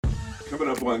Coming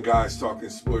up on Guys Talking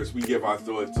Sports, we give our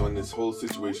thoughts on this whole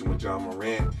situation with Ja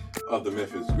Morant of the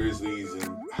Memphis Grizzlies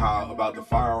and how about the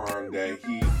firearm that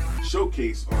he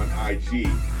showcased on IG.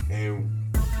 And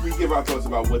we give our thoughts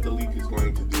about what the league is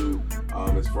going to do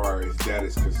as far as that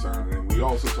is concerned. And we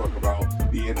also talk about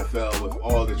the NFL with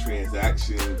all the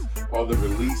transactions, all the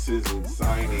releases and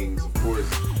signings. Of course,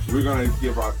 we're going to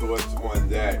give our thoughts on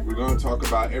that. We're going to talk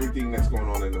about everything that's going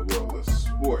on in the world of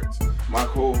sports. My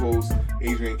co-hosts,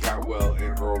 Adrian Catwell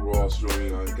and Earl Ross, join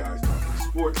me on Guys Talking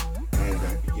Sports. And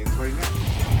that begins right now.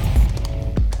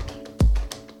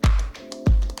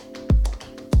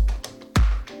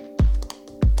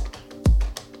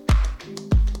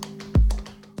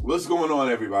 What's going on,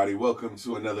 everybody? Welcome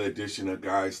to another edition of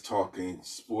Guys Talking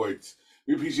Sports.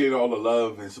 We appreciate all the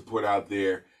love and support out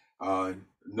there.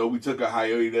 No, we took a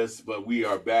hiatus, but we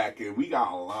are back, and we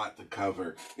got a lot to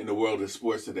cover in the world of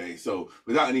sports today. So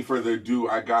without any further ado,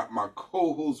 I got my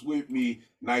co-host with me,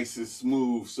 nice and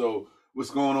smooth. So what's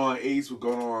going on, Ace? What's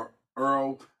going on,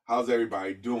 Earl? How's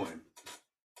everybody doing?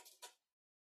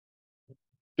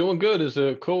 Doing good. It's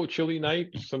a cold, chilly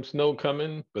night. Some snow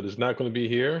coming, but it's not going to be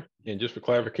here. And just for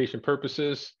clarification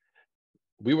purposes,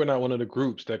 we were not one of the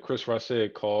groups that Chris Ross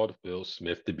said called Will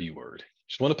Smith the B word.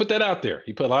 Just want to put that out there.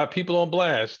 He put a lot of people on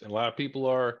blast, and a lot of people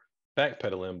are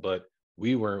backpedaling, but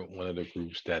we weren't one of the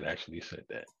groups that actually said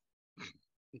that.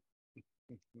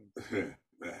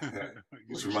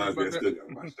 Just reminds me I still got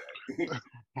to watch that.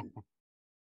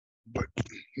 But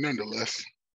nonetheless,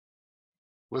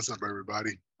 what's up,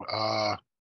 everybody?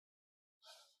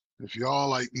 If y'all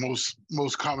like most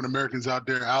common Americans out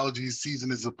there, allergies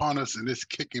season is upon us, and it's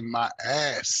kicking my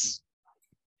ass.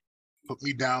 Put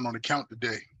me down on the count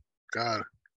today. God,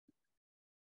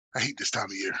 I hate this time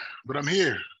of year, but I'm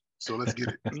here, so let's get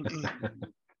it.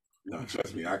 No,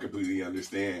 trust me, I completely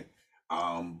understand.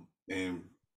 And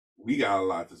we got a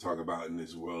lot to talk about in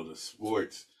this world of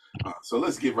sports. So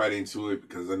let's get right into it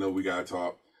because I know we got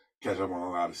to catch up on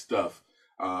a lot of stuff.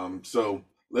 So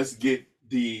let's get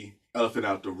the elephant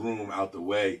out the room, out the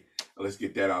way. Let's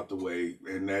get that out the way.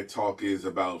 And that talk is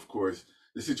about, of course,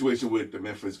 the situation with the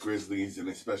Memphis Grizzlies and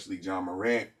especially Ja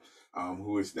Morant,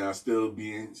 who is still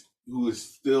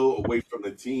away from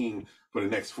the team for the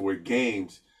next 4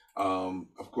 games.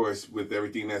 Of course, with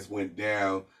everything that's went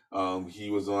down, he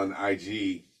was on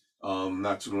IG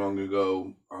not too long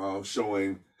ago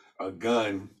showing a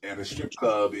gun at a strip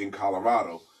club in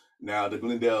Colorado. Now, the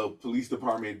Glendale Police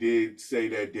Department did say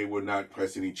that they would not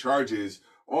press any charges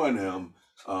on him,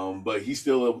 but he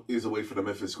still is away from the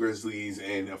Memphis Grizzlies,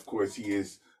 and of course, he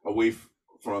is away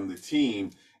from the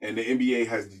team. And the NBA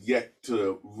has yet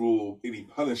to rule any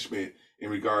punishment in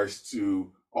regards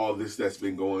to all this that's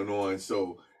been going on.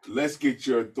 So let's get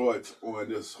your thoughts on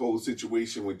this whole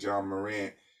situation with Ja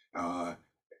Morant,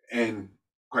 and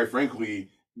quite frankly,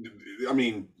 I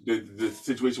mean, the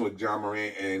situation with Ja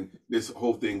Morant and this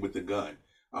whole thing with the gun,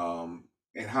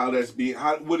 and how that's being.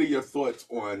 What are your thoughts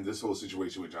on this whole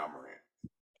situation with Ja Morant?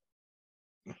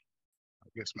 I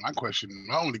guess my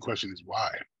only question is why.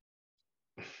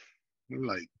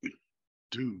 Like,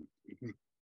 dude,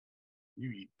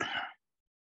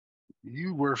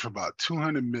 you worth about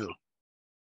 $200 million.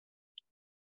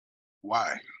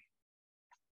 Why?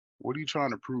 What are you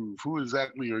trying to prove? Who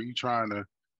exactly are you trying to?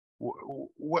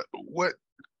 What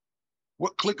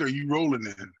clique are you rolling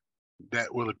in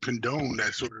that will condone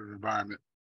that sort of environment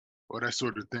or that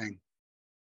sort of thing?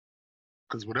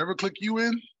 Because whatever clique you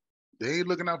in, they ain't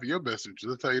looking out for your best interest.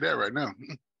 I'll tell you that right now.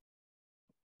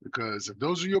 Because if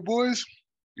those are your boys,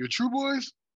 your true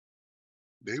boys,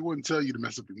 they wouldn't tell you to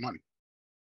mess up your money.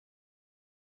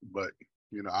 But,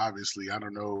 obviously, I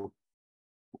don't know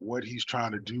what he's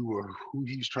trying to do or who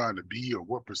he's trying to be or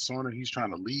what persona he's trying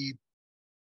to lead.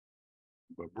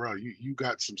 But, bro, you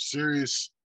got some serious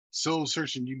soul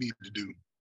searching you need to do,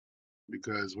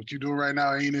 because what you're doing right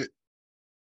now ain't it.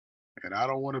 And I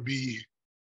don't want to be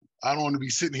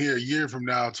sitting here a year from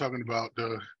now talking about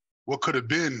what could have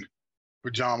been for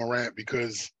Ja Morant,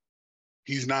 because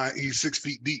he's 6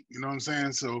 feet deep. You know what I'm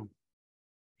saying? So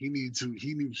he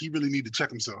really need to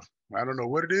check himself. I don't know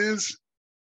what it is,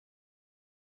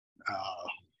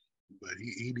 but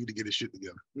he need to get his shit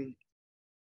together.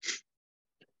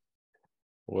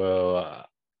 Well,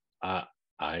 I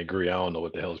agree. I don't know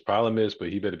what the hell his problem is, but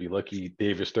he better be lucky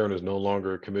David Stern is no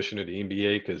longer commissioner of the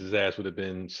NBA, because his ass would have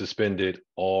been suspended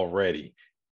already.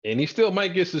 And he still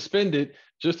might get suspended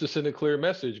just to send a clear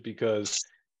message, because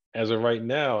as of right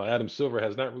now, Adam Silver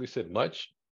has not really said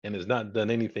much and has not done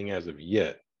anything as of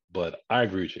yet. But I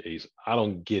agree with you, Ace. I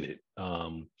don't get it.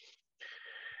 I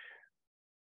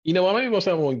maybe most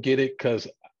I won't get it because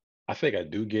I think I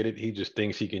do get it. He just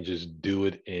thinks he can just do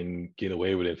it and get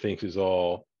away with it. Thinks it's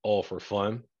all for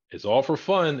fun. It's all for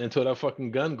fun until that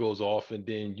fucking gun goes off and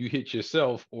then you hit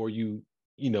yourself or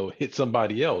hit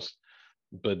somebody else.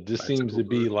 But this That's seems to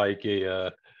be over. like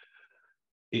I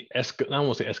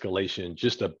won't say escalation,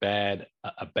 just a bad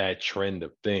trend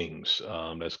of things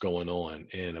that's going on.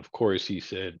 And of course, he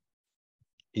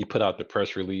put out the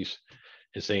press release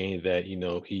and saying that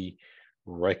he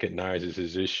recognizes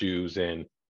his issues and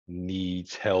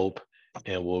needs help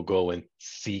and will go and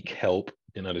seek help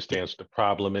and understands what the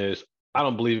problem is. I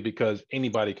don't believe it because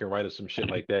anybody can write us some shit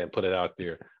like that and put it out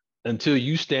there. Until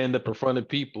you stand up in front of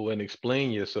people and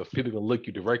explain yourself, people can look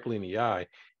you directly in the eye.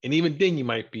 And even then you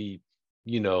might be,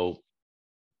 you know,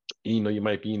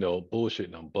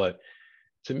 bullshitting them. But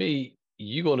to me,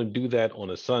 you're gonna do that on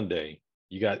a Sunday.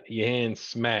 You got your hands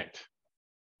smacked.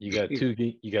 You got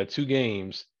two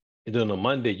games, and then on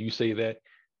Monday you say that,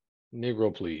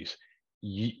 Negro, please.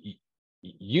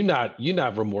 You're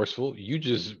not remorseful. You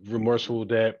just remorseful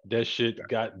that shit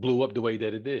blew up the way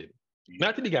that it did.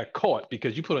 Not that he got caught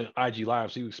because you put on IG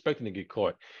Live, so you expecting to get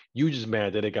caught. You just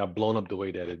mad that it got blown up the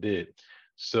way that it did.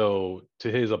 So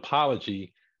to his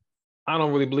apology, I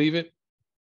don't really believe it.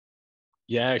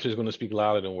 Your actions going to speak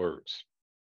louder than words.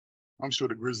 I'm sure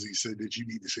the Grizzlies said that you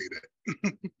need to say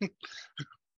that.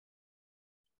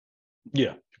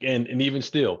 Yeah, and even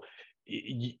still,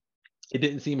 it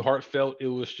didn't seem heartfelt. It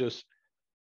was just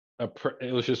a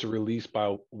release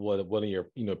by one of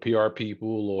your PR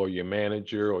people or your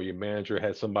manager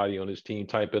had somebody on his team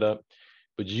type it up,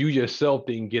 but you yourself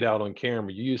didn't get out on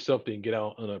camera. You yourself didn't get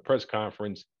out on a press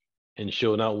conference and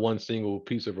show not one single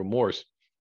piece of remorse.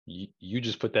 You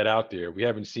just put that out there. We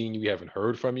haven't seen you. We haven't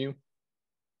heard from you.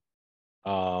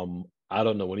 I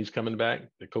don't know when he's coming back.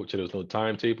 The coach said there was no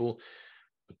timetable.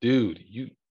 But dude,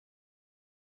 it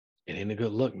ain't a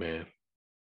good look, man.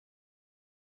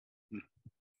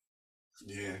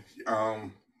 Yeah.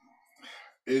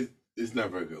 It's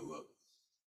never a good look.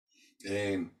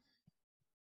 And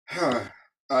I'm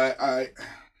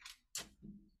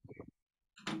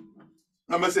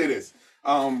gonna say this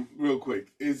real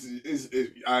quick.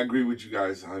 I agree with you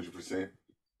guys 100%.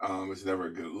 It's never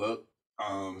a good look.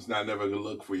 It's not never a good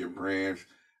look for your brand.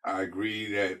 I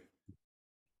agree that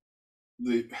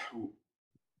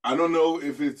I don't know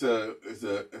if it's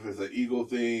an ego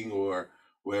thing or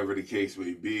whatever the case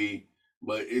may be,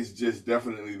 but it's just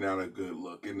definitely not a good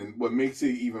look. And then what makes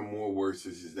it even more worse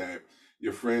is that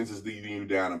your friends is leading you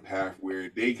down a path where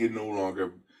they can no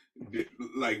longer,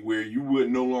 like where you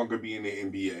would no longer be in the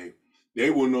NBA. They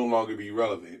will no longer be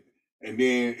relevant. And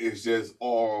then it's just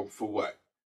all for what?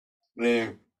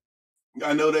 And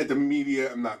I know that the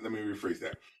media, let me rephrase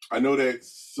that. I know that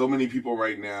so many people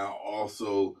right now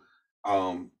also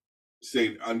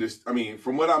say,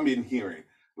 from what I've been hearing,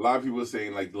 a lot of people are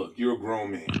saying, like, look, you're a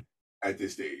grown man at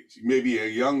this stage. You may be a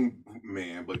young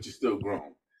man, but you're still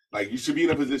grown. Like, you should be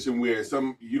in a position where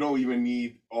you don't even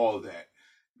need all of that.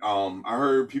 I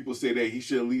heard people say that he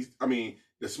should at least,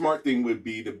 the smart thing would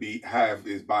be to have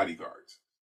his bodyguards.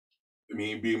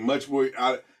 Be much more.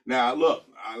 Now, look,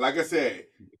 like I said,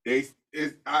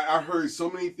 I heard so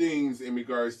many things in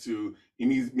regards to he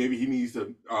needs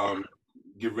to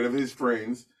get rid of his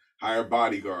friends, hire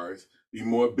bodyguards, be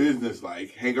more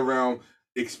businesslike, hang around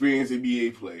experienced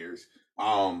NBA players,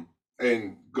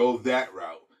 and go that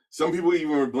route. Some people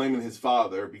even were blaming his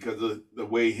father because of the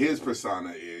way his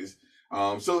persona is.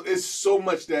 So it's so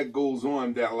much that goes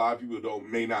on that a lot of people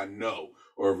may not know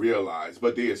or realize,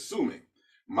 but they're assuming.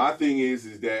 My thing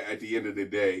is that at the end of the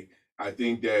day, I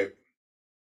think that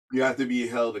you have to be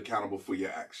held accountable for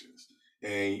your actions.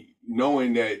 And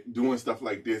knowing that doing stuff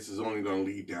like this is only going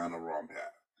to lead down the wrong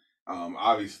path,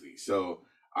 obviously. So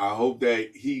I hope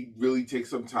that he really takes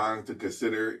some time to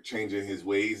consider changing his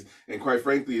ways. And quite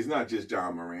frankly, it's not just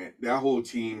Ja Morant. That whole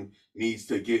team needs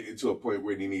to get into a point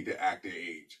where they need to act their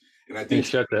age. And I think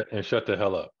shut the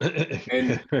hell up.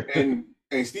 and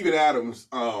Steven Adams,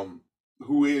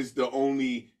 who is the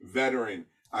only veteran,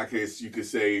 I guess you could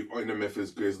say, in the Memphis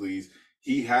Grizzlies,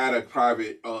 he had a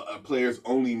private, a players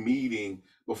only meeting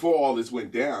before all this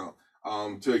went down,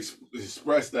 to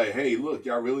express that, hey, look,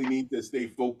 y'all really need to stay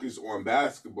focused on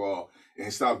basketball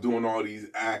and stop doing all these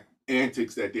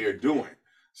antics that they're doing.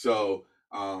 So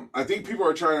I think people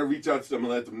are trying to reach out to them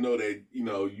and let them know that,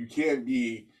 you can't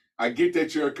be. I get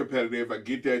that you're competitive. I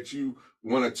get that you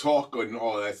want to talk and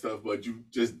all that stuff, but you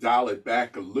just dial it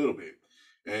back a little bit.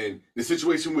 And the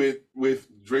situation with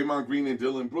Draymond Green and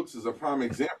Dylan Brooks is a prime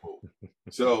example.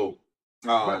 So,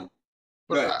 but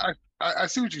I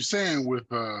see what you're saying with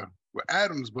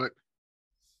Adams, but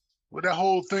With that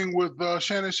whole thing with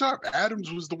Shannon Sharp,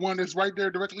 Adams was the one that's right there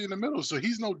directly in the middle, so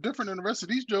he's no different than the rest of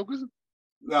these jokers.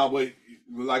 No, but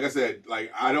like I said,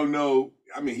 like I don't know.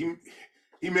 I mean,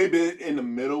 he may have been in the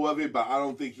middle of it, but I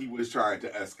don't think he was trying to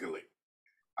escalate.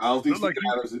 I don't think Look like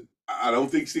Steven Adams. I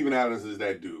don't think Steven Adams is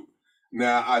that dude.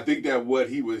 Now, I think that what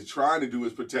he was trying to do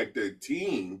is protect the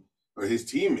team or his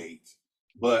teammates.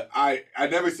 But I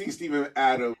never seen Steven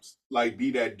Adams like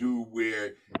be that dude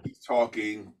where he's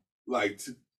talking like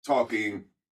talking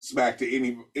smack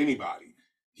to anybody.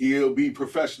 He'll be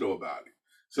professional about it.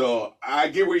 So I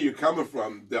get where you're coming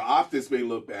from. The optics may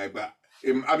look bad, but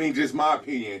I mean, just my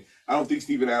opinion. I don't think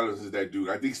Steven Adams is that dude.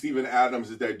 I think Steven Adams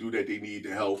is that dude that they need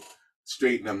to help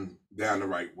straighten them down the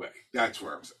right way. That's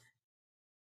what I'm saying.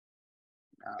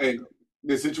 And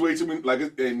the situation, like,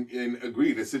 and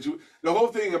agree, the whole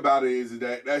thing about it is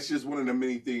that that's just one of the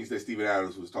many things that Steven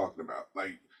Adams was talking about.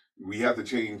 Like, we have to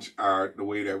change the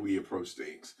way that we approach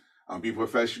things. Be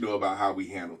professional about how we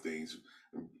handle things.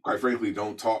 Quite frankly,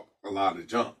 don't talk a lot of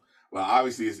junk. Well,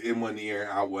 obviously, it's in one ear,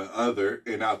 out one other,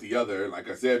 and out the other. Like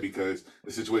I said, because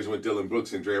the situation with Dylan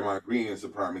Brooks and Draymond Green is a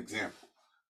prime example.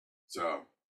 So,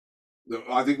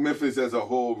 I think Memphis as a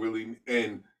whole really,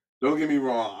 and don't get me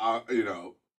wrong,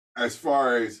 as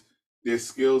far as their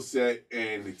skill set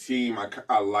and the team,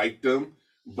 I like them.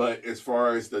 But as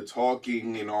far as the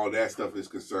talking and all that stuff is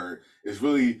concerned, it's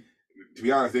really, to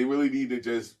be honest, they really need to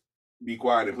just be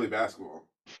quiet and play basketball.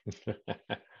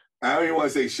 I don't even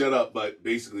want to say shut up, but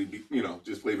basically,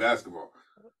 just play basketball.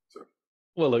 So.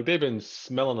 Well, look, they've been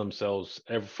smelling themselves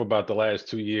for about the last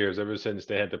 2 years, ever since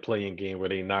they had the play-in game where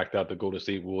they knocked out the Golden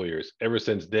State Warriors. Ever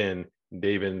since then,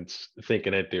 they've been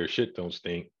thinking that their shit don't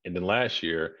stink. And then last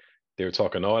year, they were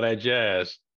talking all that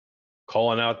jazz,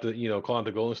 calling out the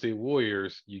Golden State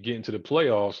Warriors. You get into the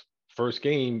playoffs, first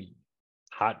game,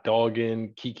 hot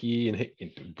dogging, kiki,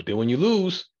 but then when you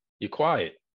lose, you're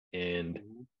quiet. And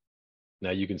now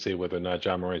you can say whether or not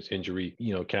Ja Morant's injury,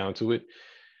 counted to it.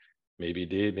 Maybe it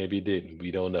did, maybe it didn't.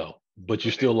 We don't know. But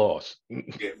you still lost.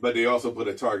 Yeah, but they also put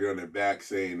a target on their back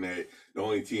saying that the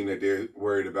only team that they're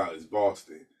worried about is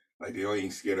Boston. Like, they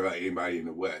ain't scared about anybody in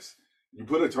the West. You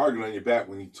put a target on your back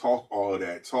when you talk all of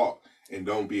that talk and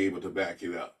don't be able to back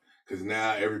it up. Because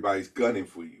now everybody's gunning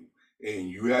for you. And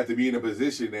you have to be in a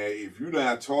position that if you're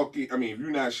not talking, if you're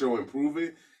not showing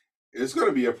improvement, it's going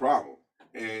to be a problem.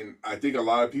 And I think a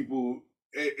lot of people,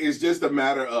 it's just a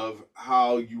matter of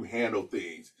how you handle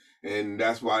things. And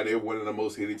that's why they're one of the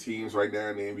most hated teams right now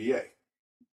in the NBA.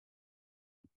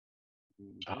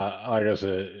 Like I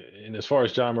said, and as far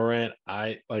as Ja Morant,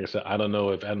 I don't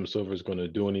know if Adam Silver is going to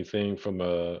do anything from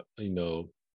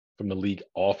from the league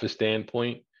office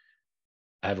standpoint.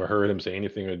 I haven't heard him say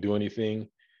anything or do anything.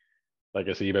 Like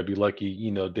I said, you better be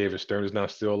lucky, David Stern is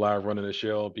not still alive running the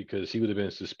show, because he would have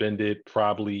been suspended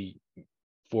probably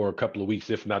for a couple of weeks,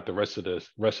 if not the rest of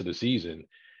the season.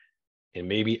 And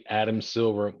maybe Adam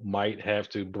Silver might have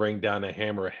to bring down a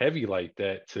hammer heavy like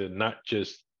that to not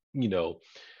just,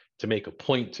 to make a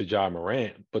point to Ja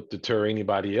Morant, but deter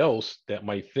anybody else that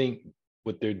might think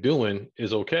what they're doing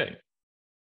is okay.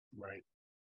 Right.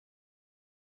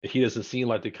 He doesn't seem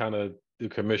like the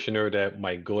commissioner that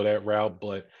might go that route,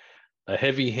 but a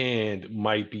heavy hand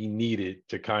might be needed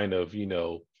to kind of,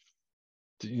 to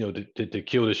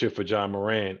kill the shit for Ja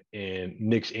Morant and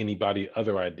nix anybody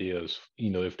other ideas,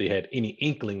 if they had any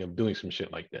inkling of doing some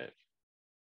shit like that.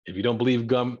 If you don't believe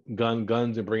guns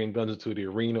and bringing guns into the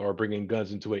arena or bringing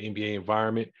guns into an NBA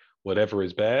environment, whatever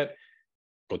is bad,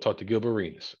 go talk to Gilbert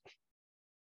Arenas.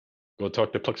 Go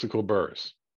talk to Plexico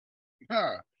Burrs.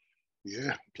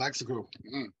 Yeah, Plexico.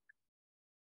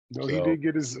 No, so, he did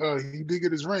get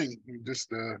his ring.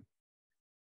 Just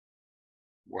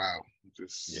wow.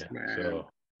 Just, yeah, man. So,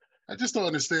 I just don't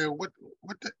understand what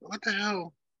the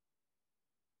hell.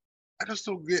 I just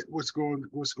don't get what's going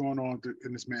on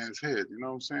in this man's head. You know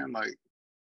what I'm saying? Like,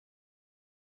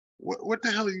 what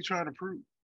the hell are you trying to prove?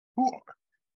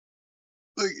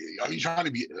 Like, are you trying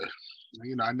to be?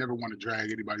 I never want to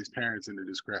drag anybody's parents into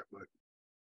this crap, but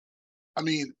I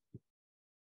mean,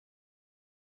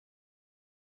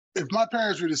 if my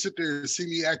parents were to sit there and see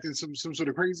me acting some sort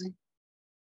of crazy,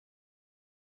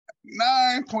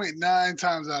 9.9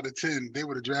 times out of 10, they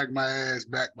would have dragged my ass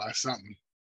back by something.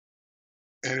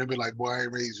 And it'd be like, boy, I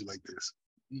ain't raised you like this.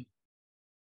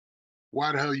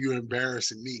 Why the hell are you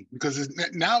embarrassing me? Because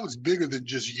now it's bigger than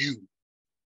just you.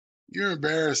 You're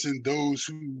embarrassing those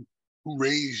who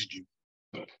raised you,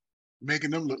 making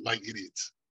them look like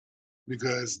idiots.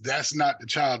 Because that's not the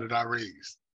child that I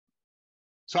raised.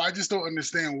 So I just don't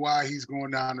understand why he's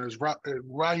going down this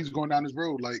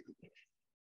road. Like,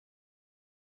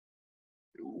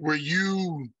 were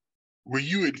you were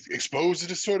you exposed to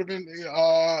this sort of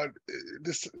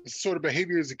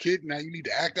behavior as a kid? Now you need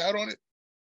to act out on it,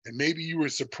 and maybe you were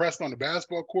suppressed on the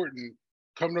basketball court and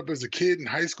coming up as a kid in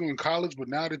high school and college, but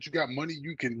now that you got money,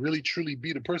 you can really truly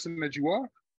be the person that you are.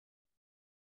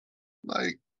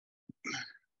 Like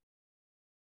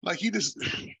he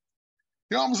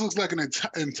almost looks like an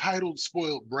entitled,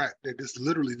 spoiled brat that just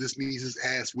needs his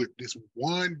ass whipped this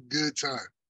one good time.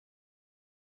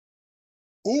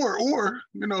 Or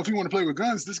if you want to play with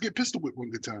guns, just get pistol whipped one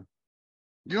good time.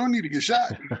 You don't need to get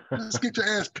shot. Just get your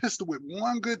ass pistol whipped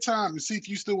one good time and see if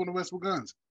you still want to mess with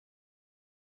guns.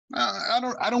 I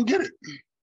don't get it.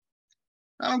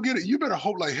 I don't get it. You better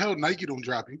hope like hell Nike don't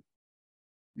drop you.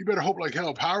 You better hope like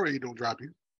hell Powerade don't drop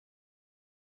you.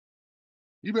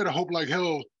 You better hope like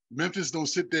hell Memphis don't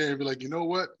sit there and be like, you know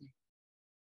what?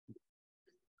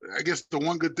 I guess the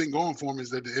one good thing going for him is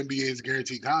that the NBA is a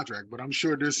guaranteed contract, but I'm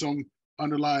sure there's some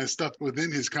underlying stuff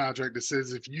within his contract that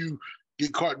says if you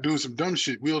get caught doing some dumb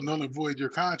shit, we'll null and void your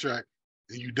contract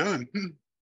and you done.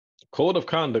 Code of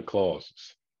conduct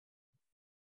clauses.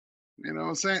 You know what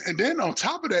I'm saying? And then on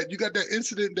top of that, you got that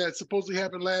incident that supposedly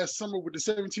happened last summer with the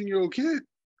 17-year-old kid.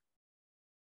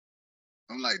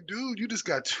 I'm like, dude, you just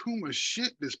got too much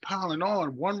shit that's piling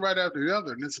on, one right after the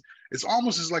other. And it's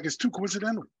almost as like it's too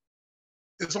coincidental.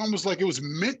 It's almost like it was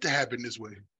meant to happen this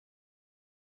way.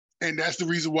 And that's the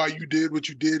reason why you did what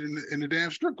you did in the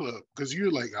damn strip club. Because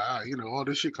you're like, all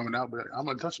this shit coming out, but I'm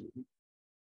untouchable.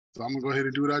 So I'm going to go ahead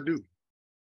and do what I do.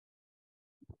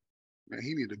 Man,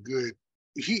 he need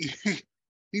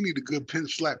a good pin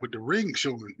slap with the ring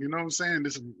showing. You know what I'm saying?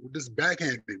 This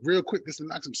backhanded real quick. This will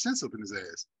knock some sense up in his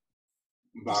ass.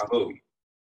 By who?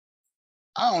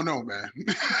 I don't know, man.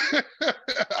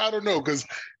 I don't know, because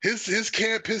his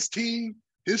camp, his team,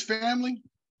 his family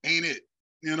ain't it.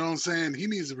 You know what I'm saying? He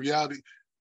needs a reality.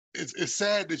 It's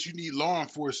sad that you need law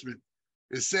enforcement.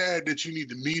 It's sad that you need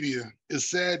the media. It's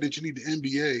sad that you need the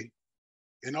NBA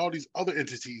and all these other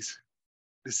entities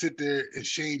to sit there and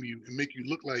shame you and make you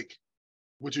look like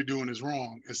what you're doing is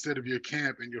wrong, instead of your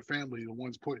camp and your family, the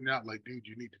ones pointing out like, dude,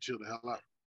 you need to chill the hell out.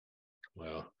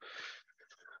 Well,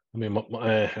 I mean,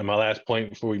 my last point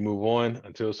before we move on,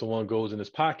 until someone goes in his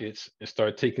pockets and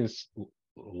start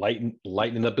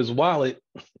lightening up his wallet,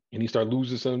 and he start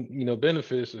losing some,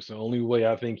 benefits, it's the only way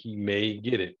I think he may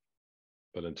get it.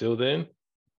 But until then,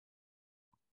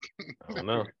 I don't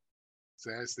know.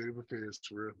 Sad state of affairs,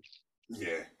 for real.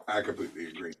 Yeah, I completely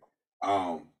agree.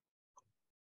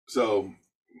 So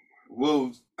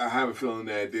I have a feeling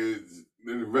that the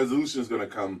resolution is going to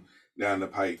come down the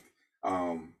pike.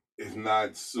 If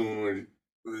not soon,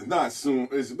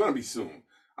 it's going to be soon.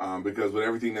 Because with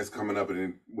everything that's coming up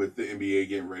and with the NBA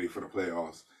getting ready for the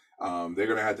playoffs, they're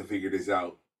going to have to figure this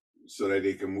out so that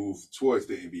they can move towards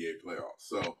the NBA playoffs.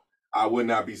 So I would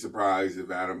not be surprised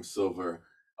if Adam Silver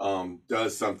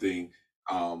does something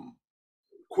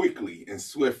quickly and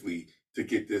swiftly to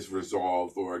get this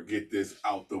resolved or get this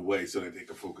out the way so that they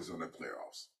can focus on the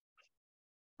playoffs.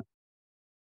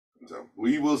 So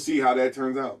we will see how that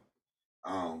turns out.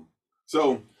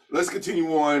 So let's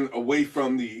continue on away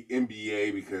from the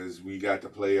NBA, because we got the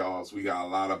playoffs. We got a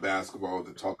lot of basketball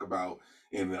to talk about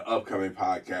in the upcoming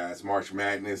podcast. March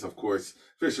Madness, of course,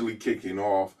 officially kicking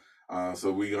off.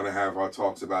 So we're going to have our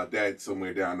talks about that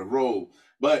somewhere down the road.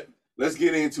 But let's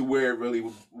get into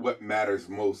what matters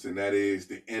most, and that is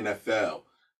the NFL,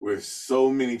 where so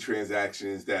many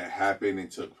transactions that happened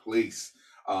and took place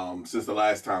since the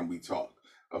last time we talked.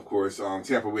 Of course,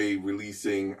 Tampa Bay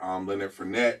releasing Leonard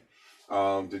Fournette.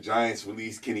 The Giants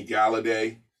released Kenny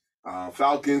Galladay.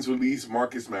 Falcons released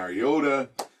Marcus Mariota.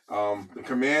 The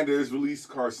Commanders released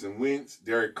Carson Wentz.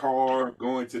 Derek Carr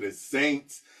going to the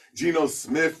Saints. Geno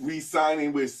Smith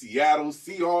re-signing with Seattle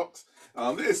Seahawks.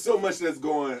 There's so much that's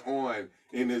going on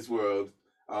in this world,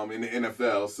 in the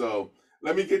NFL. So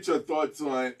let me get your thoughts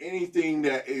on anything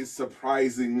that is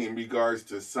surprising in regards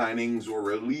to signings or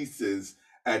releases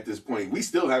at this point. We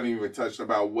still haven't even touched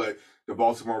about what the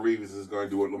Baltimore Ravens is going to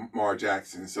do with Lamar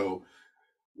Jackson. So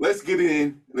let's get it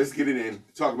in.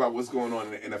 Talk about what's going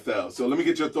on in the NFL. So let me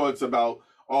get your thoughts about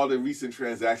all the recent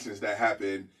transactions that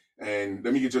happened, and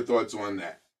let me get your thoughts on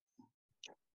that.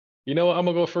 You know what? I'm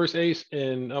gonna go first, Ace,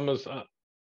 and I'm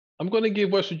gonna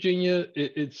give West Virginia.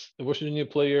 It's a West Virginia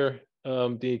player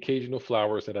the occasional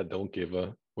flowers that I don't give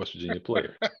a West Virginia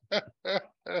player.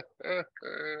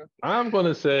 I'm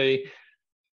gonna say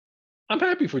I'm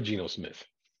happy for Geno Smith.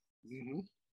 Mm-hmm.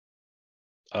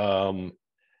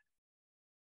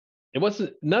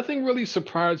 Nothing really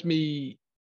surprised me.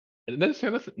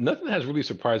 Nothing has really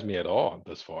surprised me at all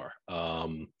thus far.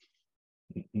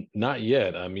 Not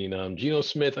yet. I mean, Geno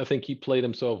Smith, I think he played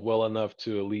himself well enough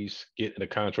to at least get a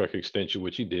contract extension,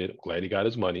 which he did. I'm glad he got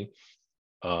his money.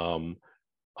 Um,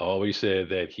 I always said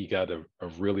that he got a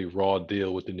really raw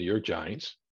deal with the New York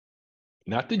Giants,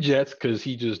 not the Jets, because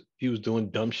he was doing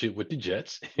dumb shit with the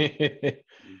Jets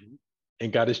Mhm.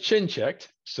 and got his chin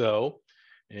checked. So,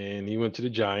 and he went to the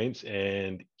Giants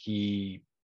and he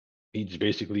just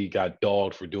basically got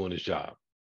dogged for doing his job.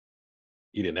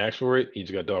 He didn't ask for it. He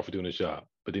just got dogged for doing his job.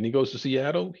 But then he goes to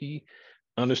Seattle. He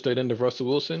understudied under Russell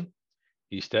Wilson.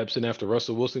 He steps in after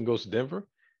Russell Wilson goes to Denver,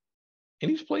 and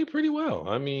he's played pretty well.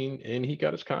 I mean, and he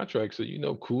got his contract. So,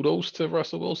 kudos to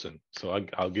Russell Wilson. So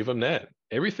I'll give him that.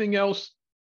 Everything else,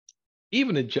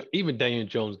 even Daniel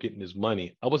Jones getting his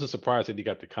money, I wasn't surprised that he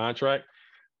got the contract.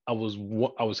 I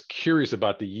was curious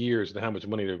about the years and how much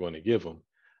money they're going to give him.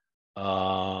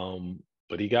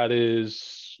 But he got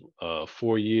his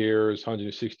 4 years,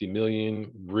 160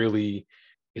 million. Really,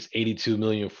 it's 82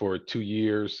 million for 2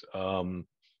 years. When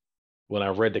I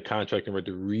read the contract and read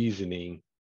the reasoning,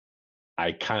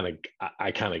 I kind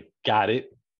of got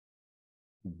it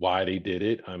why they did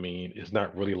it. I mean, it's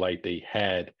not really like they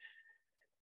had.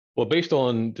 Well, based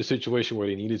on the situation where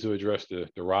they needed to address the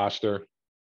roster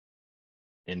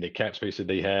and the cap space that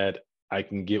they had, I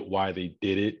can get why they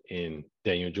did it. And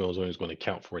Daniel Jones only is going to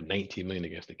count for 19 million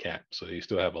against the cap, so they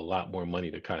still have a lot more money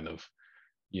to kind of,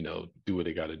 do what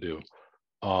they got to do.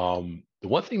 The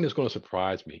one thing that's going to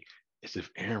surprise me is if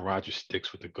Aaron Rodgers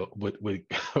sticks with with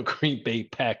Green Bay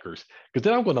Packers, because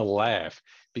then I'm going to laugh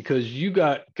because you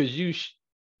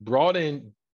brought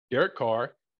in Derek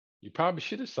Carr. You probably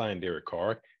should have signed Derek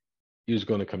Carr. He was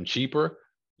going to come cheaper,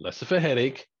 less of a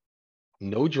headache,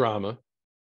 no drama.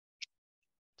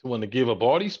 To want to give up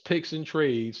all these picks and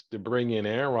trades to bring in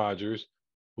Aaron Rodgers,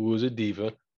 who is a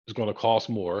diva, is going to cost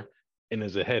more and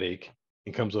is a headache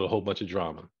and comes with a whole bunch of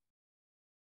drama.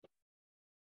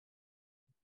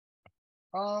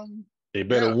 They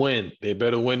better Yeah, win. They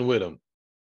better win with him.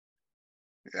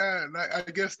 yeah, and I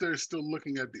guess they're still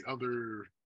looking at the other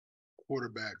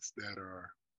quarterbacks that are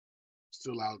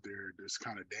still out there, just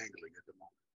kind of dangling at the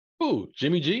moment. Ooh,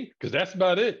 Jimmy G, because that's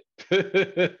about it.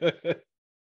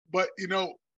 But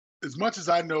as much as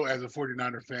I know as a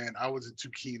 49er fan, I wasn't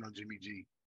too keen on Jimmy G.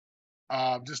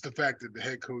 Just the fact that the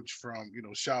head coach from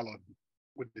Shala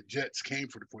with the Jets came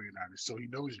for the 49ers, so he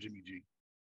knows Jimmy G.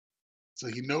 So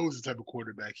he knows the type of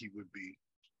quarterback he would be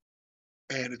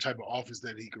and the type of offense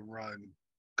that he could run.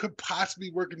 Could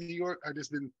possibly work in New York. I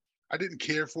didn't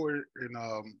care for it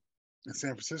in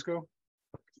San Francisco.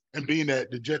 And being that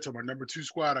the Jets are my number 2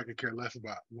 squad, I could care less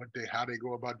about how they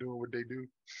go about doing what they do.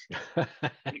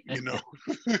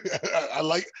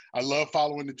 I love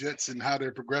following the Jets and how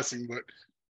they're progressing, but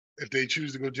if they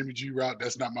choose to go Jimmy G route,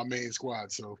 that's not my main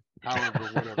squad. So however,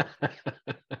 whatever.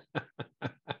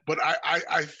 But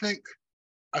I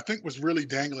think what's really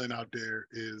dangling out there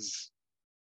is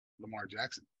Lamar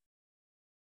Jackson.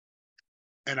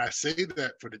 And I say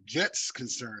that for the Jets'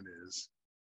 concern is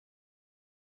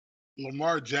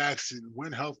Lamar Jackson,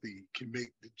 when healthy, can make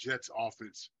the Jets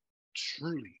offense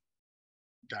truly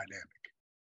dynamic.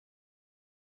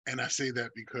 And I say that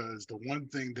because the one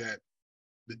thing that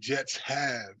the Jets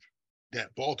have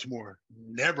that Baltimore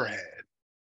never had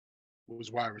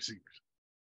was wide receivers.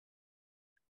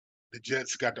 The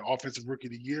Jets got the offensive rookie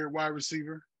of the year wide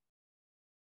receiver.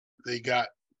 They got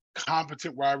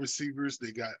competent wide receivers.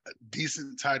 They got a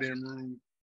decent tight end room.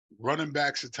 Running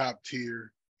backs are top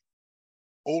tier.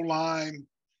 O-line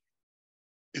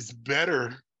is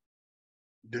better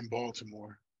than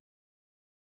Baltimore.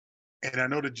 And I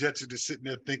know the Jets are just sitting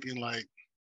there thinking like,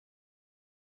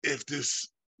 if this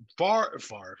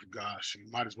Favre, gosh, you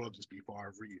might as well just be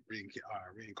Favre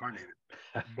reincarnated.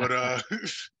 But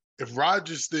if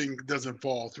Rodgers' thing doesn't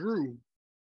fall through,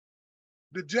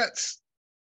 the Jets,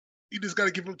 you just got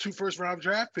to give them 2 first-round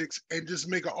draft picks and just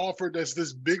make an offer that's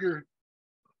this bigger,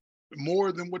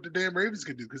 more than what the damn Ravens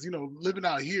could do. Because, living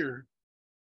out here,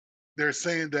 they're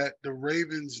saying that the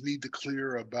Ravens need to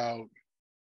clear about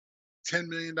 $10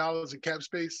 million in cap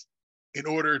space in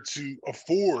order to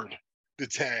afford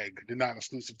the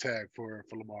non-exclusive tag for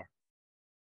Lamar.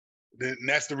 Then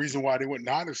that's the reason why they went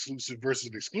non-exclusive versus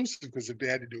exclusive, because if they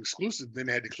had to do exclusive, then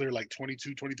they had to clear like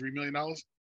 $22, $23 million. It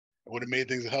would have made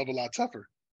things a hell of a lot tougher.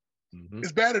 Mm-hmm.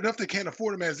 It's bad enough they can't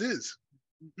afford him as is.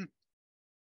 Mm-hmm.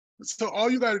 So all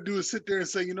you got to do is sit there and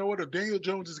say, you know what, if Daniel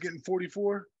Jones is getting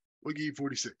 44, we'll give you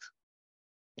 46.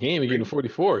 He ain't even getting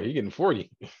 44. He's getting 40.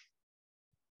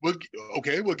 We'll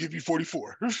give you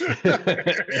 44.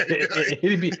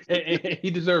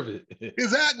 He deserves it.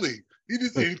 Exactly.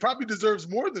 He probably deserves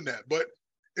more than that. But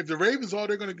if the Ravens all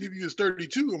they're going to give you is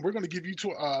 32, and we're going to give you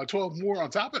 12 more on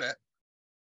top of that,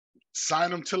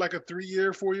 sign them to like a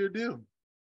 3-year, 4-year deal.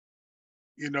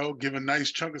 Give a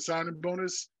nice chunk of signing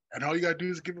bonus, and all you got to do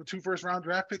is give them 2 first-round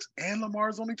draft picks, and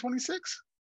Lamar's only 26.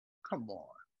 Come on.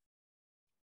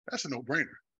 That's a no-brainer.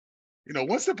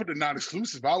 Once they put the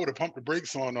non-exclusive, I would have pumped the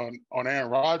brakes on Aaron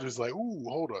Rodgers, like, ooh,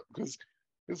 hold up. Because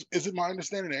is it my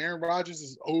understanding that Aaron Rodgers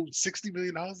is owed $60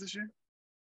 million this year?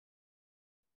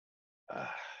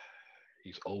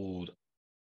 He's owed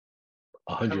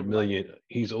 $100 million.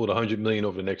 He's owed $100 million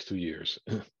over the next 2 years.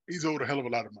 He's owed a hell of a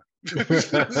lot of money. Let's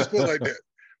put it like that.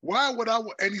 Why would I?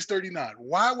 And he's 39.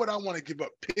 Why would I want to give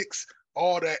up picks,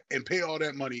 all that, and pay all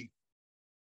that money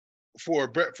for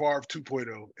Brett Favre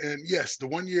 2.0? And yes, the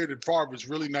 1 year that Favre was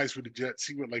really nice with the Jets,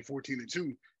 he went like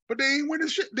 14-2, but they ain't win the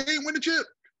shit. They ain't win the chip.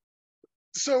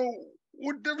 So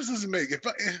what difference does it make?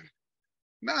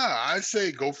 I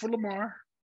say go for Lamar.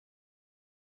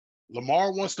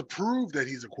 Lamar wants to prove that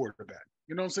he's a quarterback.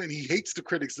 You know what I'm saying? He hates the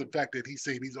critics, the fact that he's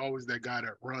saying he's always that guy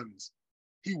that runs.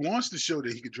 He wants to show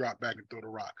that he could drop back and throw the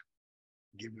rock.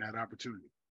 Give him that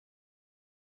opportunity.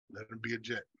 Let him be a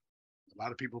Jet. A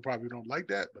lot of people probably don't like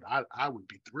that, but I would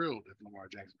be thrilled if Lamar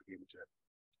Jackson became a Jet.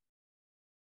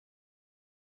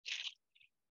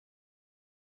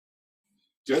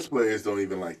 Jets players don't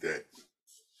even like that.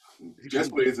 Jets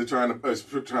players are trying to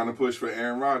push for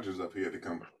Aaron Rodgers up here to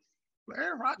come.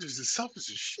 Aaron Rodgers is selfish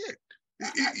as shit.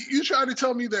 You trying to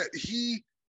tell me that he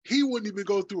wouldn't even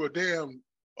go through a damn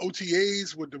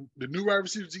OTAs with the new wide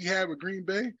receivers he had with Green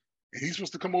Bay, and he's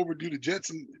supposed to come over and do the Jets?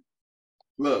 And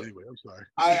look, anyway, I'm sorry.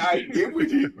 I get what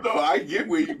you. No, I get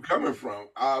where you're coming from.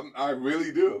 I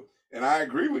really do, and I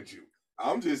agree with you.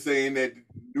 I'm just saying that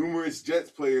numerous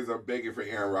Jets players are begging for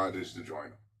Aaron Rodgers to join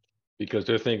them because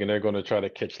they're thinking they're going to try to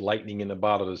catch lightning in the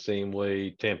bottle the same way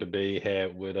Tampa Bay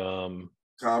had with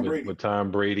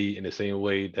Tom Brady, in the same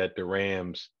way that the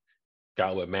Rams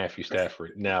got with Matthew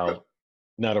Stafford. Now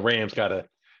the Rams gotta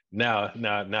now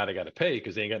they gotta pay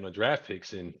because they ain't got no draft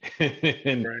picks and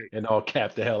all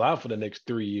cap the hell out for the next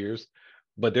 3 years.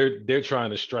 But they're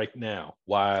trying to strike now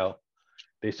while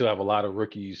they still have a lot of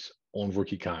rookies on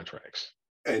rookie contracts.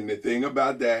 And the thing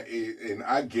about that is, and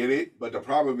I get it, but the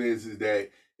problem is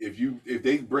that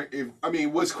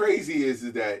what's crazy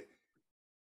is that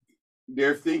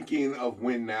they're thinking of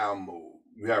win now mode.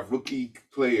 You have rookie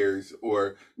players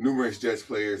or numerous Jets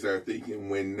players that are thinking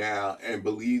win now and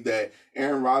believe that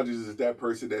Aaron Rodgers is that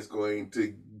person that's going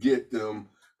to get them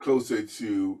closer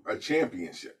to a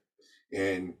championship.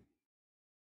 And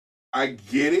I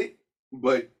get it,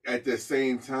 but at the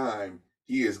same time,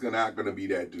 he is not going to be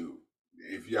that dude.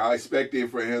 If y'all expecting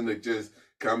for him to just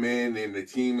come in and the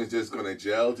team is just going to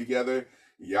gel together,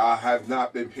 y'all have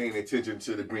not been paying attention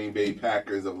to the Green Bay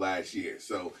Packers of last year.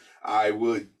 So I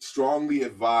would strongly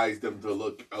advise them to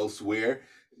look elsewhere.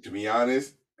 To be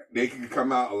honest, they can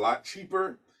come out a lot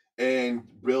cheaper and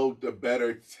build a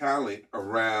better talent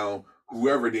around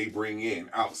whoever they bring in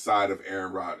outside of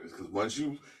Aaron Rodgers. Because once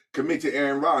you commit to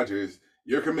Aaron Rodgers,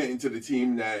 you're committing to the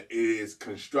team that is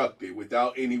constructed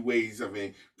without any ways of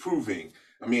improving.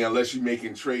 I mean, unless you're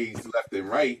making trades left and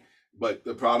right. But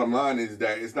the bottom line is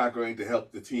that it's not going to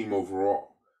help the team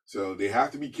overall. So they have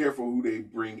to be careful who they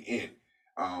bring in.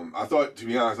 To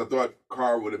be honest, I thought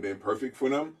Carr would have been perfect for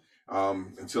them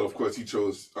until, of course, he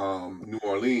chose New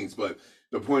Orleans. But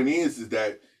the point is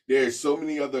that there's so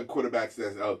many other quarterbacks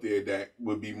that's out there that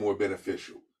would be more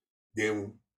beneficial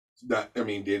than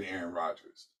Aaron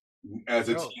Rodgers as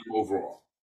a team overall.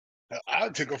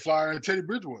 I'd take a flyer on Teddy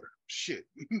Bridgewater. Shit.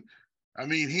 I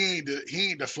mean, he ain't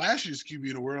the flashiest QB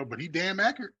in the world, but he damn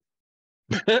accurate.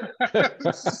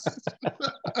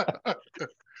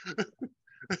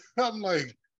 I'm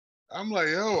like,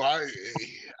 yo,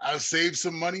 I saved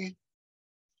some money,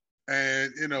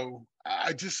 and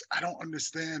I don't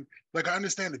understand. Like, I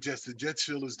understand the Jets. The Jets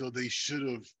feel as though they should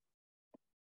have,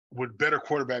 with better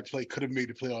quarterback play, could have made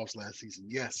the playoffs last season.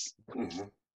 Yes,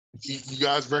 you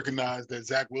guys recognize that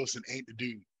Zach Wilson ain't the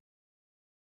dude.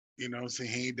 Say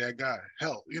he ain't that guy.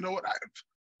 Hell, you know what?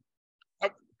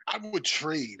 I would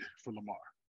trade for Lamar.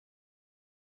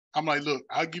 I'm like, look,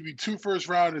 I'll give you 2 first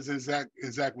rounders and Zach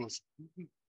Wilson.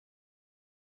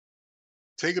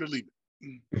 Take it or leave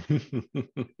it.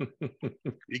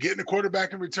 You're getting a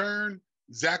quarterback in return.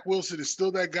 Zach Wilson is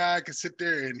still that guy, can sit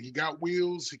there and he got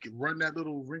wheels. He can run that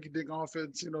little rinky-dink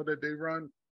offense, that they run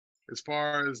as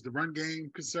far as the run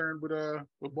game concerned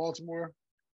with Baltimore.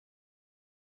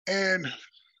 And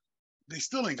they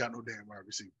still ain't got no damn wide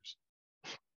receivers.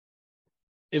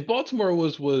 If Baltimore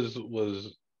was,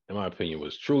 in my opinion,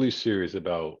 was truly serious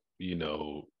about,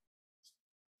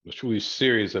 was truly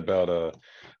serious about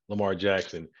Lamar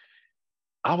Jackson,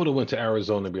 I would have went to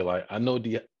Arizona and be like, I know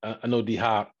D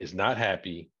Hop is not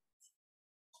happy.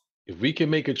 If we can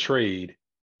make a trade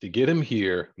to get him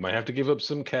here, might have to give up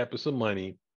some cap or some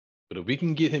money, but if we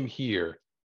can get him here,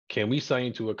 can we sign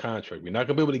you to a contract? We're not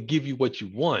gonna be able to give you what you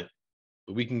want,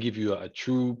 but we can give you a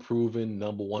true, proven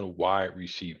number one wide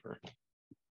receiver.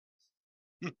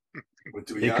 But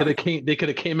to be They could have honest, came. They could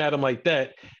have came at him like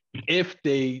that if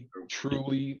they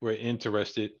truly were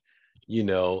interested,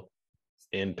 in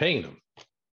paying him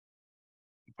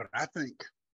But I think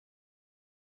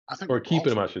or with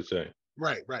keeping him, I Baltimore, should say.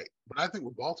 right. But I think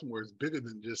with Baltimore is bigger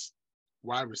than just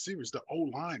wide receivers. The O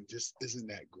line just isn't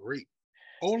that great.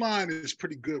 O line is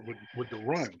pretty good with the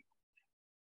run.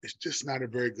 It's just not a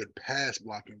very good pass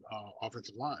blocking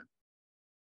offensive line.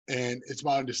 And it's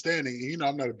my understanding,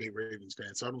 I'm not a big Ravens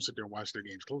fan, so I don't sit there and watch their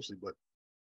games closely, but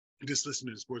just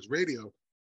listening to sports radio,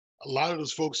 a lot of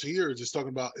those folks here are just talking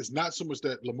about it's not so much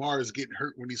that Lamar is getting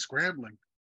hurt when he's scrambling.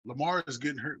 Lamar is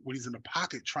getting hurt when he's in the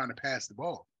pocket trying to pass the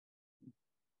ball.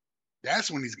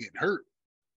 That's when he's getting hurt.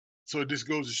 So it just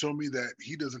goes to show me that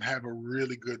he doesn't have a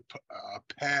really good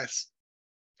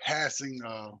passing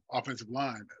offensive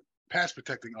line, pass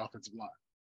protecting offensive line.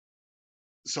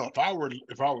 So if I were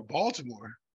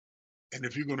Baltimore, and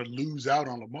if you're going to lose out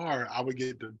on Lamar, I would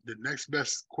get the next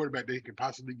best quarterback they can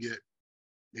possibly get.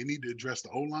 They need to address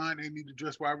the O-line. They need to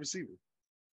address wide receiver.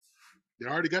 They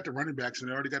already got the running backs and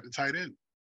they already got the tight end.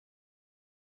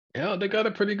 Yeah, they got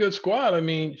a pretty good squad. I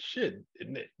mean, shit.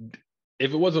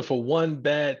 If it wasn't for one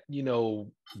bad,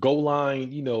 goal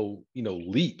line,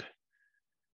 leap,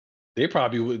 they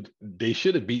probably would. They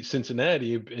should have beat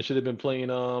Cincinnati and should have been playing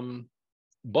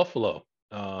Buffalo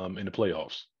in the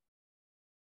playoffs.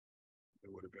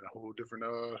 It would have been a whole different.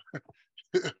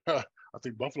 I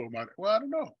think Buffalo might. Well, I don't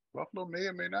know. Buffalo may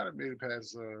or may not have made it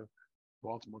past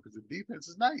Baltimore because the defense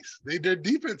is nice. Their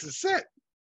defense is set.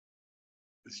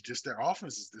 It's just their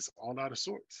offense is just all out of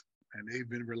sorts, and they've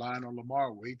been relying on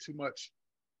Lamar way too much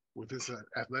with his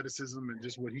athleticism and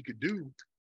just what he could do,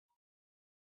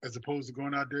 as opposed to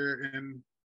going out there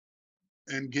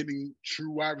and getting true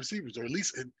wide receivers, or at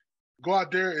least go out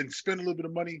there and spend a little bit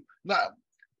of money. Now,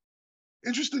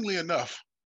 interestingly enough,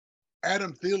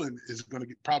 Adam Thielen is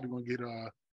probably going to get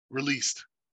released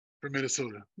from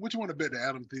Minnesota. What you want to bet that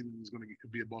Adam Thielen is going to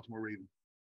be a Baltimore Raven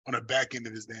on the back end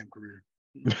of his damn career?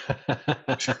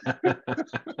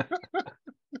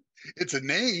 It's a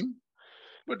name,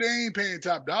 but they ain't paying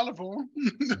top dollar for him.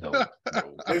 No.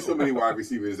 There's so many wide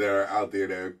receivers that are out there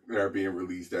that are being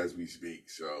released as we speak.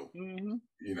 So,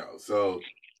 so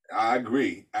I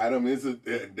agree. Adam is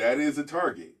a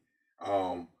target.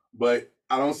 But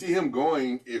I don't see him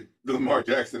going if Lamar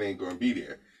Jackson ain't going to be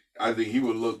there. I think he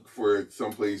would look for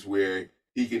some place where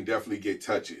he can definitely get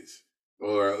touches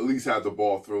or at least have the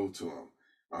ball thrown to him.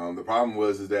 The problem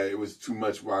is that it was too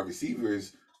much wide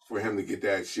receivers for him to get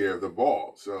that share of the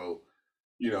ball. So,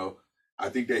 I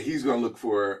think that he's going to look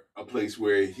for a place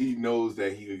where he knows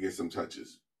that he could get some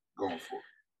touches going forward.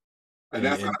 And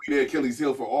that's going to be the Achilles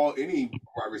heel for any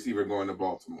wide receiver going to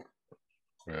Baltimore.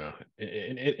 Yeah,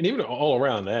 and even all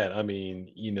around that, I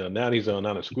mean, now he's on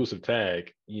non-exclusive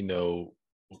tag. Who's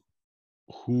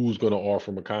going to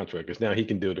offer him a contract? Because now he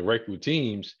can deal directly with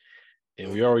teams,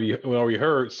 and we already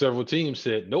heard several teams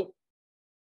said, nope,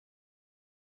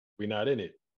 we're not in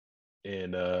it.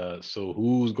 And so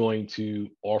who's going to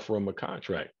offer him a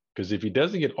contract? Because if he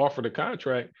doesn't get offered a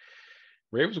contract,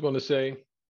 Ravens are going to say,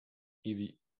 either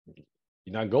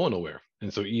you're not going nowhere.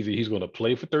 And so either he's going to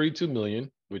play for $32 million,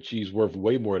 which he's worth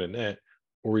way more than that,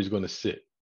 or he's going to sit.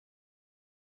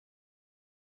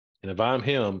 And if I'm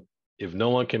him, if no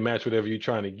one can match whatever you're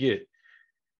trying to get,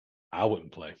 I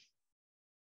wouldn't play.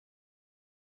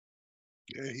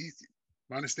 Yeah,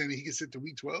 my understanding he can sit to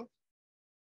week 12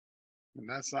 and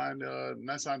not sign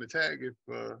the tag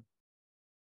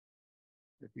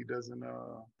if he doesn't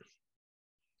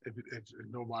if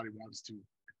nobody wants to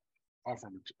offer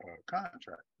him a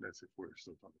contract. That's if we're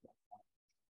still talking about.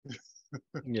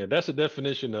 Yeah, that's the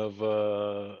definition of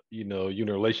you're in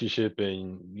a relationship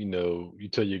and you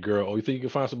tell your girl, oh, you think you can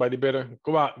find somebody better?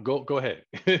 Go out, go ahead.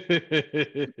 Don't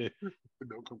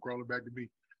come crawling back to me.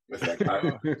 That's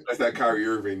that Kyrie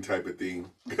Irving type of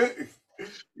thing. You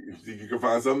think you can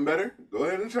find something better? Go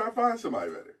ahead and try to find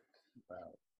somebody better. Wow.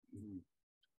 Mm-hmm.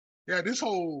 Yeah, this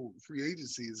whole free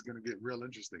agency is going to get real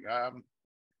interesting. I'm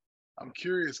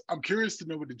curious. I'm curious to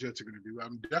know what the Jets are going to do.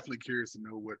 I'm definitely curious to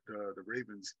know what the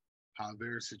Ravens, how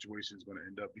their situation is going to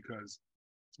end up, because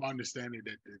it's my understanding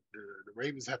that the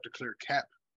Ravens have to clear cap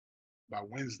by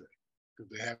Wednesday, because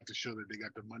they have to show that they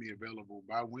got the money available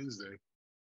by Wednesday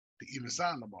to even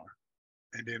sign Lamar.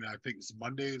 And then I think it's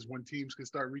Monday is when teams can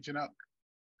start reaching out.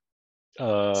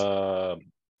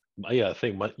 Yeah, I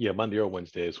think Monday or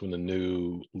Wednesday is when the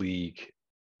new league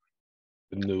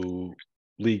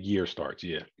year starts.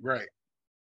 Yeah. Right.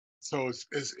 So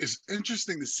it's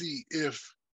interesting to see if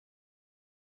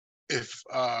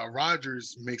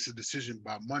Rodgers makes a decision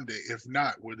by Monday. If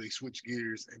not, will they switch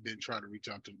gears and then try to reach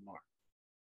out to Lamar?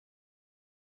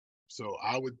 So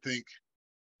I would think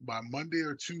by Monday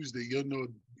or Tuesday, you'll know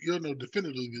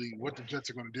definitively what the Jets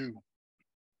are going to do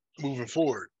moving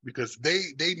forward, because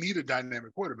they need a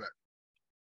dynamic quarterback,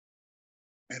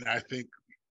 and I think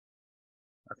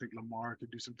Lamar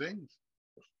could do some things.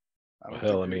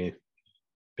 Hell, I mean,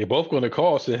 they're both going to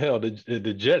cost. And hell,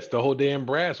 the Jets, the whole damn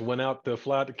brass went out to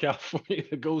fly to California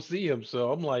to go see him.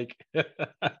 So I'm like,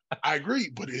 I agree,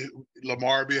 but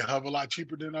Lamar would be a hell of a lot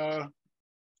cheaper than Aaron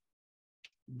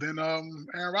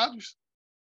Rodgers.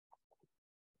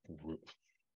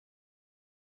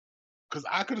 Because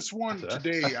I could have sworn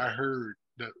today I heard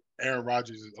that Aaron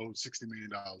Rodgers is owed $60 million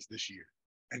this year,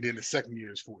 and then the second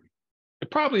year is 40.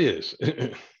 It probably is.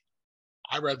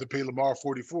 I'd rather pay Lamar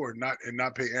 44 and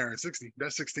not pay Aaron 60.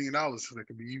 That's $16 that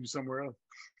could be used somewhere else.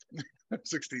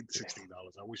 $16.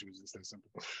 I wish it was just that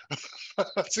simple.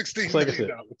 $16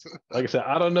 million. Like I said,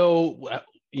 I don't know,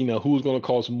 who's going to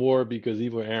cost more, because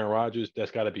even Aaron Rodgers,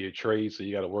 that's got to be a trade. So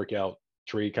you got to work out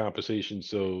trade compensation.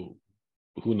 So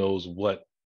who knows what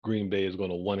Green Bay is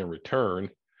going to want in return?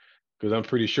 Because I'm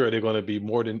pretty sure they're going to be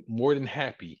more than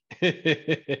happy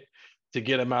to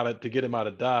get him out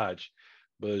of Dodge.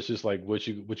 But it's just like what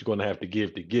you're going to have to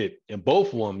give to get. And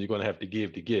both of them you're going to have to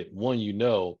give to get. One,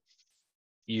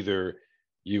 either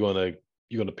you're going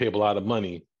to pay a lot of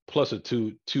money plus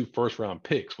two first round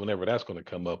picks whenever that's going to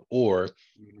come up, or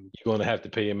you're going to have to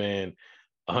pay a man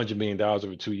 $100 million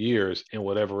over 2 years and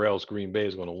whatever else Green Bay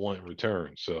is going to want in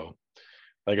return. So,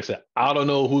 like I said, I don't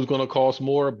know who's going to cost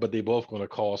more, but they both going to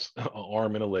cost an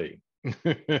arm and a leg.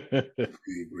 I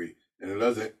agree. And it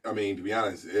doesn't, I mean, to be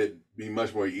honest, it'd be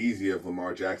much more easier if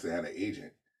Lamar Jackson had an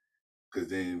agent, because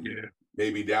then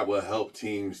maybe that will help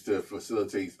teams to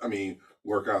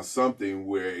work out something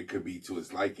where it could be to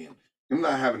his liking. Him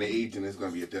not having an agent is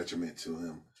going to be a detriment to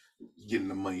him getting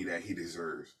the money that he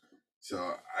deserves.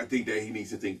 So I think that he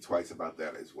needs to think twice about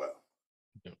that as well.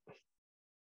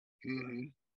 Mm-hmm.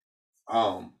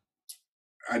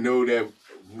 I know that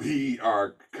we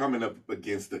are coming up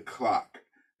against the clock,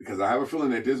 because I have a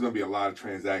feeling that there's going to be a lot of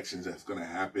transactions that's going to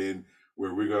happen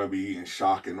where we're going to be in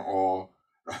shock and awe.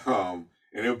 And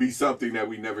it'll be something that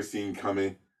we never seen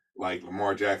coming, like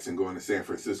Lamar Jackson going to San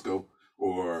Francisco,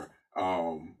 or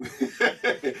I'm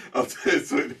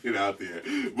just putting it out there.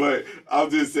 But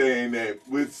I'm just saying that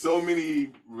with so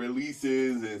many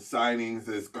releases and signings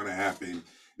that's going to happen,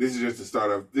 this is just the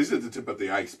start of, this is the tip of the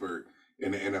iceberg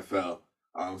in the NFL.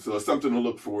 So it's something to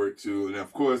look forward to. And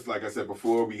of course, like I said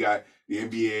before, we got the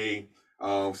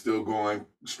NBA still going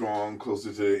strong,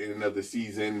 closer to the end of the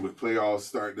season, with playoffs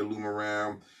starting to loom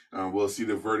around. We'll see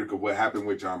the verdict of what happened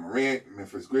with Ja Morant,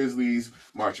 Memphis Grizzlies.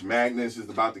 March Madness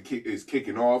is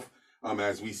kicking off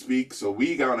as we speak. So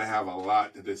we gonna have a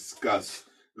lot to discuss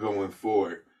going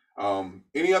forward.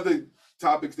 Any other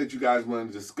topics that you guys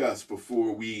want to discuss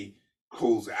before we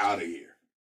close out of here?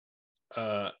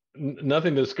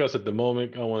 Nothing to discuss at the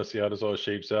moment. I want to see how this all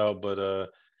shapes out, but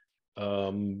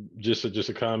just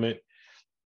a comment.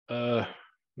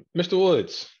 Mr.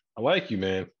 Woods, I like you,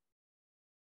 man.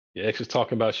 Your ex is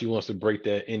talking about she wants to break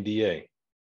that NDA.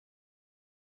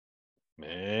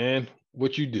 Man,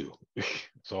 what you do?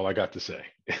 That's all I got to say.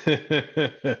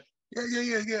 Yeah.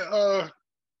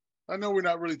 I know we're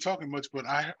not really talking much, but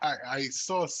I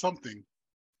saw something.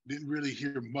 Didn't really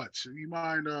hear much. You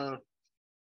mind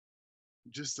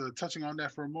just touching on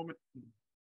that for a moment?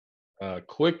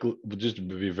 Quick, just to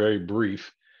be very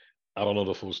brief. I don't know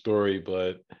the full story,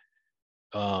 but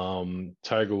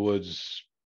Tiger Woods'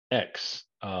 ex,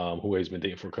 who he's been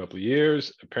dating for a couple of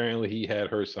years, apparently he had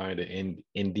her sign an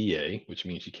NDA, which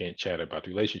means she can't chat about the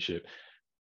relationship.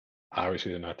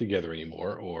 Obviously, they're not together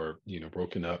anymore, or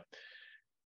broken up.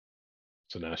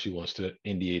 So now she wants the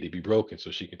NDA to be broken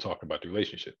so she can talk about the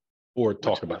relationship, or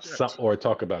talk about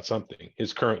something.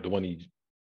 The one he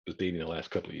was dating the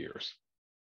last couple of years.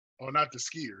 Oh, not the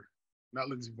skier, not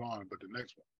Lindsey Vonn, but the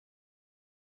next one.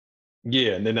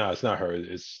 Yeah, no, it's not her.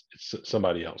 It's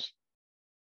somebody else.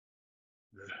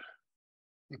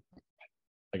 Yeah.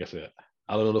 Like I said,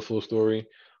 I don't know the full story.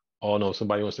 All I know,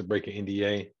 somebody wants to break an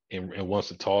NDA and wants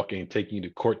to talk and take you to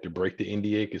court to break the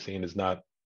NDA because saying it's not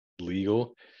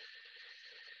legal.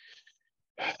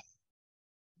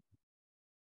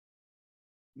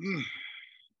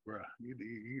 Bruh,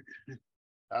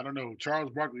 I don't know.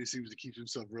 Charles Barkley seems to keep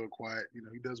himself real quiet. You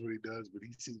know, he does what he does, but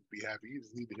he seems to be happy. He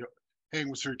just need to hang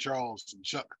with Sir Charles and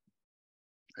Chuck,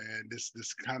 and this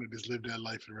kind of just live that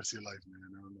life for the rest of your life, man.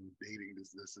 I don't know. Dating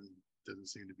this doesn't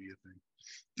seem to be a thing.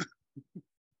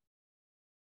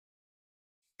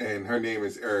 And her name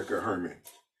is Erica Herman.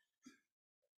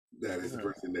 That is the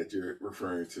person that you're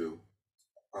referring to,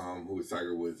 who is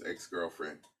Tiger Woods'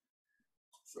 ex-girlfriend.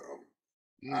 So,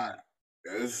 yeah,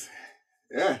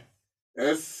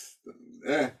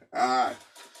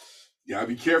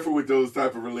 be careful with those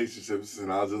type of relationships,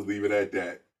 and I'll just leave it at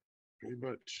that. Pretty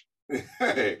much.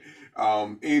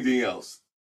 Anything else?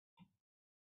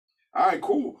 All right,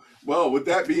 cool. Well, with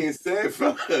that being said,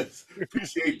 fellas,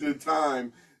 appreciate the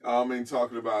time and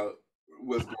talking about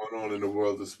what's going on in the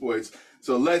world of sports.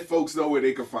 So let folks know where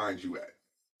they can find you at.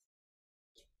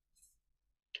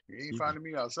 You ain't finding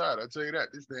me outside. I'll tell you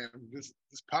that. This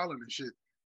pollen and shit.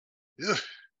 Ugh.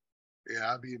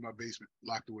 Yeah, I'll be in my basement,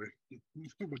 locked away.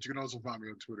 But you can also find me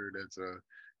on Twitter. That's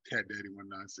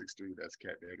CatDaddy1963. That's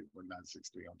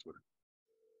CatDaddy1963 on Twitter.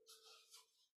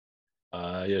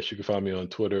 Yes, you can find me on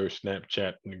Twitter,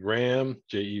 Snapchat, and Gram,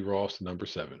 JE Ross, number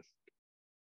 7.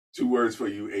 2 words for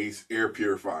you, Ace: air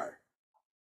purifier.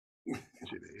 Shit,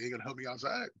 it ain't gonna help me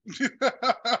outside.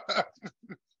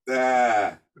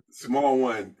 Small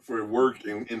one for work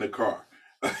in the car.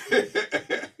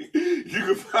 You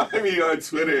can find me on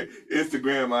Twitter,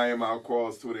 Instagram, I am Al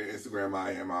Qualls. Twitter, Instagram,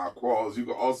 I am Al Qualls. You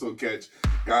can also catch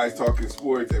Guys Talking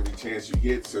Sports every chance you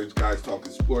get. Search Guys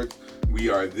Talking Sports. We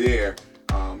are there.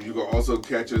 You can also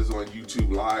catch us on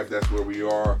YouTube Live. That's where we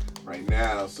are right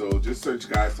now. So just search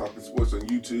Guys Talking Sports on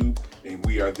YouTube, and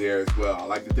we are there as well. I'd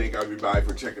like to thank everybody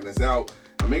for checking us out.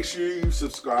 Make sure you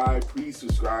subscribe. Please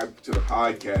subscribe to the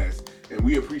podcast, and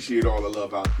we appreciate all the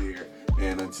love out there.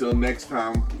 And until next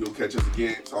time, you'll catch us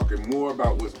again talking more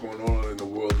about what's going on in the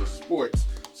world of sports.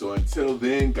 So until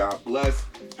then, God bless.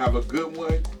 Have a good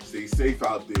one. Stay safe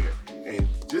out there, and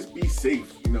just be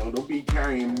safe. You know, don't be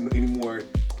carrying any more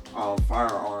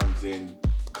firearms in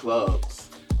clubs,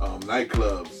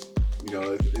 nightclubs. You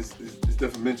know, it's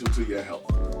detrimental to your health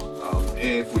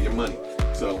and for your money.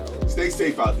 So stay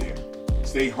safe out there.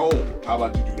 Stay home. How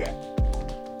about you do that?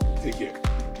 Take care.